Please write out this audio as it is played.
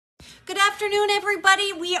Good afternoon,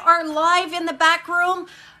 everybody. We are live in the back room.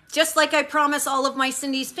 Just like I promise all of my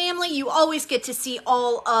Cindy's family, you always get to see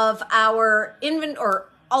all of our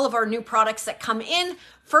all of our new products that come in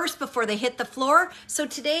first before they hit the floor. So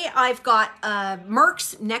today I've got a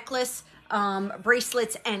Merxs necklace,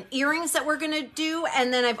 bracelets and earrings that we're gonna do,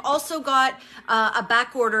 and then I've also got a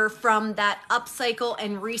back order from that upcycle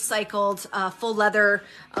and recycled full leather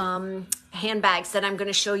handbags that I'm going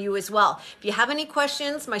to show you as well. If you have any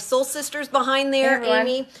questions, my soul sister's behind there, hey,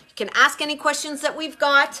 Amy. You can ask any questions that we've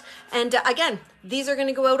got. And again, these are going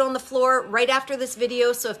to go out on the floor right after this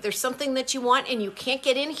video. So if there's something that you want and you can't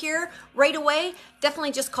get in here right away,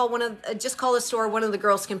 definitely just call the store. One of the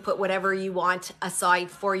girls can put whatever you want aside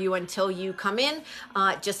for you until you come in.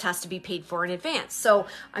 It just has to be paid for in advance. So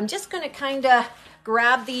I'm just going to kind of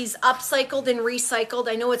grab these upcycled and recycled.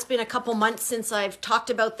 I know it's been a couple months since I've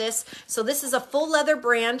talked about this. So this is a full leather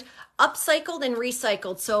brand, upcycled and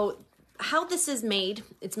recycled. So how this is made,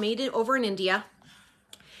 it's made over in India.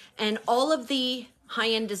 And all of the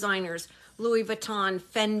high-end designers, Louis Vuitton,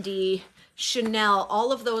 Fendi, Chanel,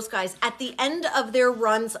 all of those guys, at the end of their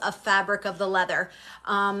runs of fabric of the leather,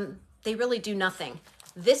 they really do nothing.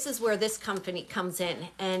 This is where this company comes in,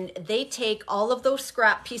 and they take all of those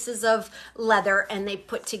scrap pieces of leather and they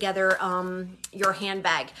put together your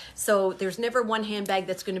handbag. So there's never one handbag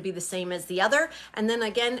that's going to be the same as the other. And then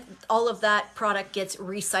again, all of that product gets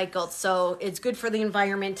recycled. So it's good for the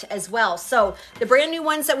environment as well. So the brand new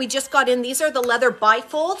ones that we just got in, these are the leather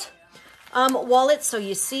bifold wallets. So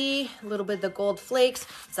you see a little bit of the gold flakes.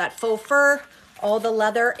 It's that faux fur, all the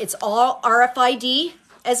leather. It's all RFID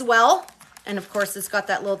as well. And of course, it's got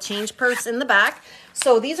that little change purse in the back.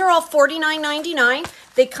 So these are all $49.99.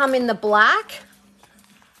 They come in the black,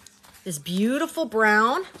 this beautiful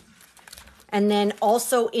brown, and then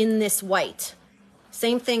also in this white.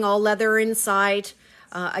 Same thing, all leather inside.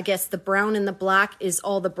 I guess the brown and the black is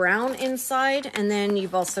all the brown inside. And then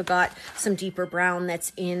you've also got some deeper brown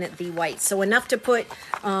that's in the white. So enough to put,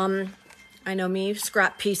 I know me,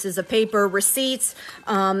 scrap pieces of paper, receipts,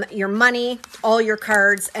 your money, all your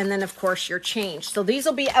cards, and then of course your change. So these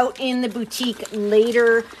will be out in the boutique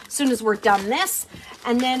later, as soon as we're done this.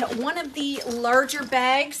 And then one of the larger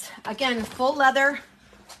bags, again, full leather.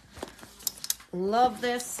 Love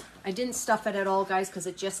this. I didn't stuff it at all, guys, because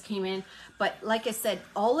it just came in. But like I said,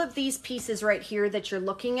 all of these pieces right here that you're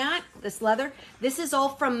looking at, this leather, this is all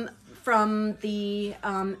from the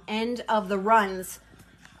end of the runs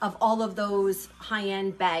of all of those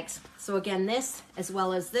high-end bags. So again, this as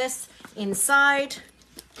well as this inside.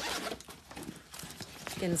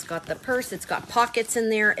 Again, it's got the purse, it's got pockets in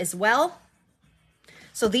there as well.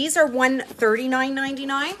 So these are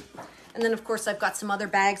 $139.99. And then of course I've got some other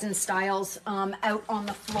bags and styles out on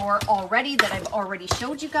the floor already that I've already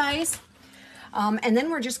showed you guys. And then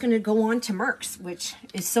we're just gonna go on to Merxs, which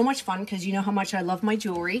is so much fun because you know how much I love my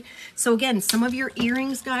jewelry. So again, some of your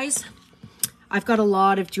earrings, guys, I've got a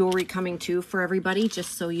lot of jewelry coming too for everybody,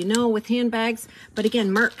 just so you know, with handbags. But again,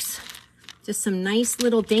 Merxs, just some nice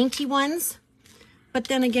little dainty ones. But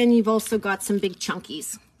then again, you've also got some big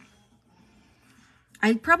chunkies.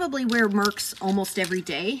 I probably wear Merxs almost every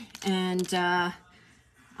day, and I'm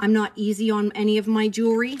not easy on any of my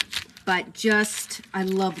jewelry, but just, I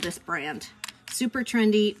love this brand. Super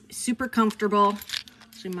trendy, super comfortable.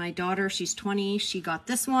 Actually, my daughter, she's 20, she got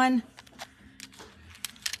this one.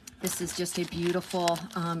 This is just a beautiful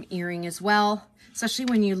earring as well, especially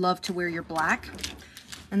when you love to wear your black.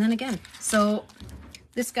 And then again, so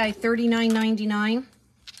this guy, $39.99.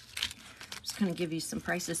 Just gonna give you some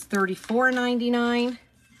prices, $34.99.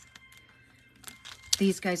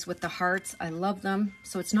 These guys with the hearts, I love them.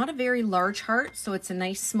 So it's not a very large heart, so it's a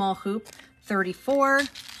nice small hoop, $34.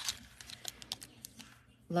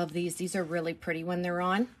 Love these. These are really pretty when they're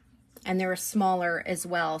on. And they're smaller as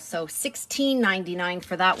well. So $16.99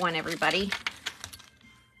 for that one, everybody.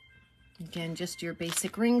 Again, just your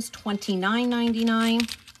basic rings,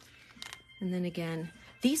 $29.99. And then again,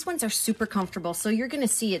 these ones are super comfortable. So you're gonna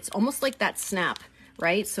see it's almost like that snap,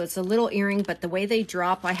 right? So it's a little earring, but the way they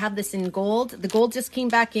drop, I have this in gold. The gold just came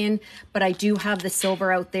back in, but I do have the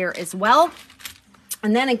silver out there as well.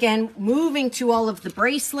 And then again, moving to all of the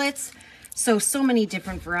bracelets. So many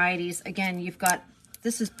different varieties. Again, you've got,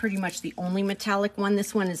 this is pretty much the only metallic one.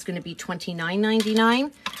 This one is going to be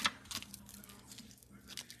 $29.99.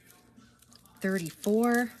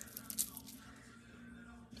 $34.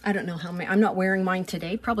 I don't know how many. I'm not wearing mine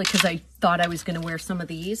today, probably because I thought I was going to wear some of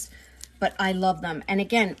these, but I love them. And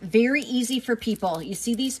again, very easy for people. You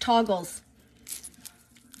see these toggles.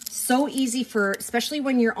 So easy for, especially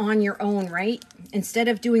when you're on your own, right? Instead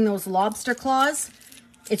of doing those lobster claws,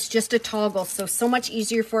 It's just a toggle, so much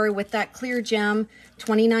easier for you with that clear gem,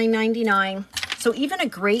 $29.99. So even a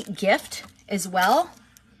great gift as well.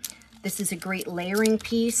 This is a great layering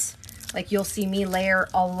piece. Like you'll see me layer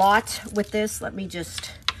a lot with this. Let me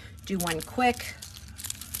just do one quick.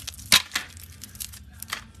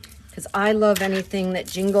 Because I love anything that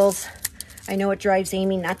jingles. I know it drives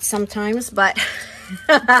Amy nuts sometimes, but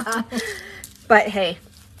but hey,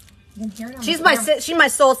 she's my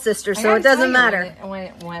soul sister, so it doesn't matter.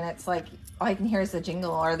 When it's like all I can hear is the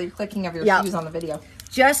jingle or the clicking of your shoes on the video.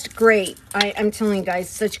 Just great. I'm telling you guys,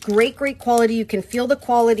 such great quality. You can feel the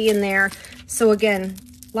quality in there. So again,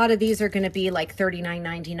 a lot of these are going to be like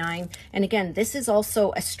 $39.99. And again, this is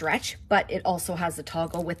also a stretch, but it also has a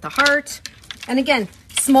toggle with the heart. And again,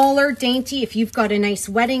 smaller, dainty. If you've got a nice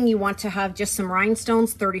wedding, you want to have just some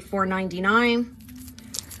rhinestones, $34.99.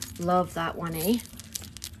 Love that one, eh?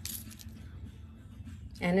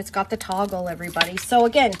 And it's got the toggle, everybody. So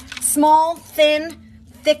again, small, thin,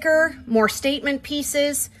 thicker, more statement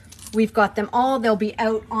pieces. We've got them all. They'll be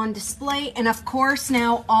out on display. And of course,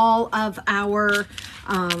 now all of our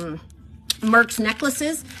Merxs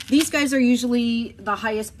necklaces. These guys are usually the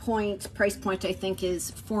highest price point, I think,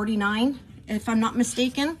 is $49, if I'm not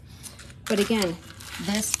mistaken. But again,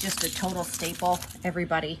 this just a total staple,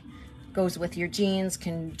 everybody. Goes with your jeans,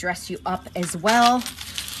 can dress you up as well.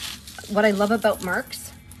 What I love about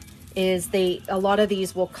Merxs is a lot of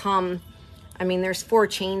these will come, I mean, there's 4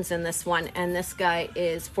 chains in this one, and this guy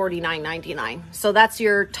is $49.99. So that's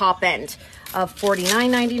your top end of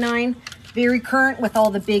 $49.99. Very current with all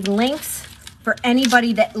the big links. For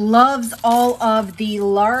anybody that loves all of the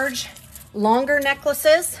large, longer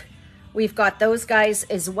necklaces, we've got those guys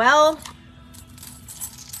as well.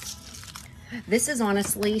 This is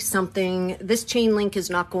honestly something, this chain link is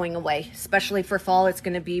not going away, especially for fall. It's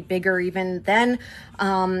going to be bigger even then.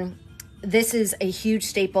 This is a huge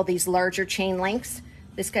staple, these larger chain links.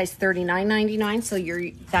 This guy's $39.99, so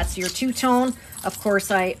that's your two-tone. Of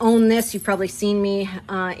course, I own this. You've probably seen me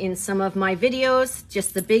in some of my videos.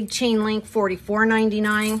 Just the big chain link,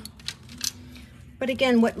 $44.99. But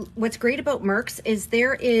again, what's great about Merxs is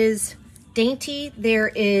there is dainty, there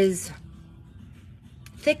is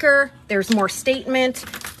thicker, there's more statement,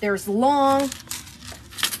 there's long.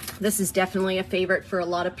 This is definitely a favorite for a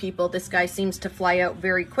lot of people. This guy seems to fly out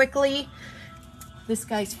very quickly. This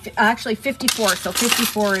guy's actually 54, so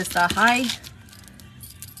 54 is the high.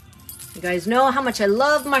 You guys know how much I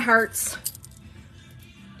love my hearts.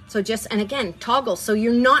 So and again, toggle, so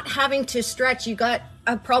you're not having to stretch. You got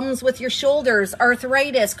problems with your shoulders,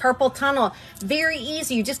 arthritis, carpal tunnel. Very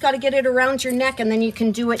easy. You just got to get it around your neck, and then you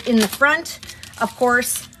can do it in the front. Of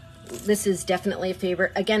course, this is definitely a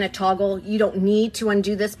favorite. Again, a toggle. You don't need to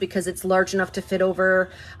undo this because it's large enough to fit over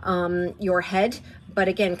your head. But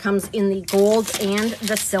again, comes in the gold and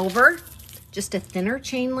the silver. Just a thinner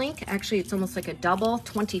chain link. Actually, it's almost like a double,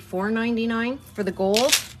 $24.99 for the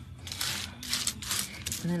gold.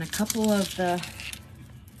 And then a couple of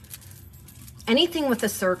anything with a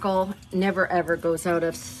circle never ever goes out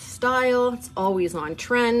of style. It's always on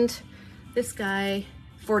trend. This guy,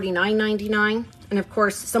 $49.99. And of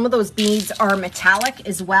course, some of those beads are metallic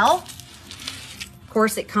as well. Of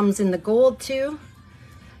course, it comes in the gold too.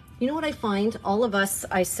 You know what I find? All of us,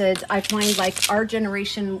 I find like our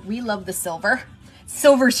generation, we love the silver.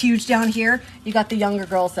 Silver's huge down here. You got the younger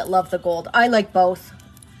girls that love the gold. I like both.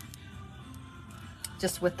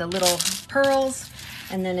 Just with the little pearls.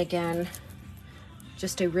 And then again,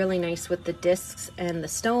 just a really nice with the discs and the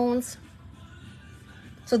stones.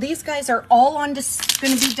 So these guys are all going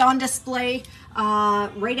to be on display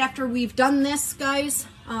right after we've done this, guys,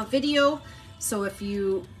 video. So if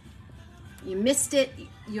you missed it,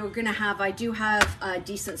 you're going to have, I do have a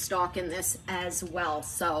decent stock in this as well.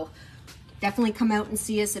 So definitely come out and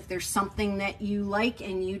see us if there's something that you like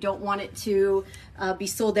and you don't want it to be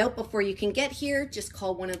sold out before you can get here. Just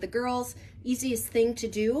call one of the girls. Easiest thing to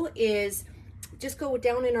do is just go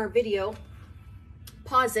down in our video,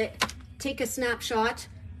 pause it, take a snapshot,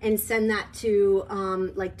 and send that to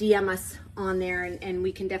like DM us on there, and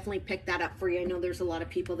we can definitely pick that up for you. I know there's a lot of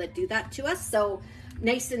people that do that to us, so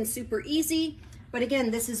nice and super easy. But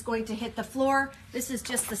again, this is going to hit the floor. This is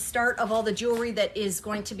just the start of all the jewelry that is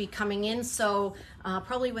going to be coming in. So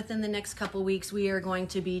probably within the next couple weeks, we are going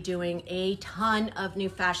to be doing a ton of new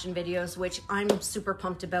fashion videos, which I'm super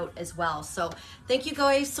pumped about as well. So thank you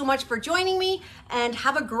guys so much for joining me, and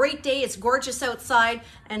have a great day. It's gorgeous outside.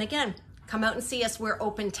 And again, come out and see us. We're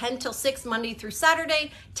open 10 till 6 Monday through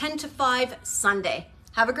Saturday, 10 to 5 Sunday.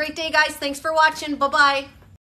 Have a great day, guys. Thanks for watching. Bye-bye.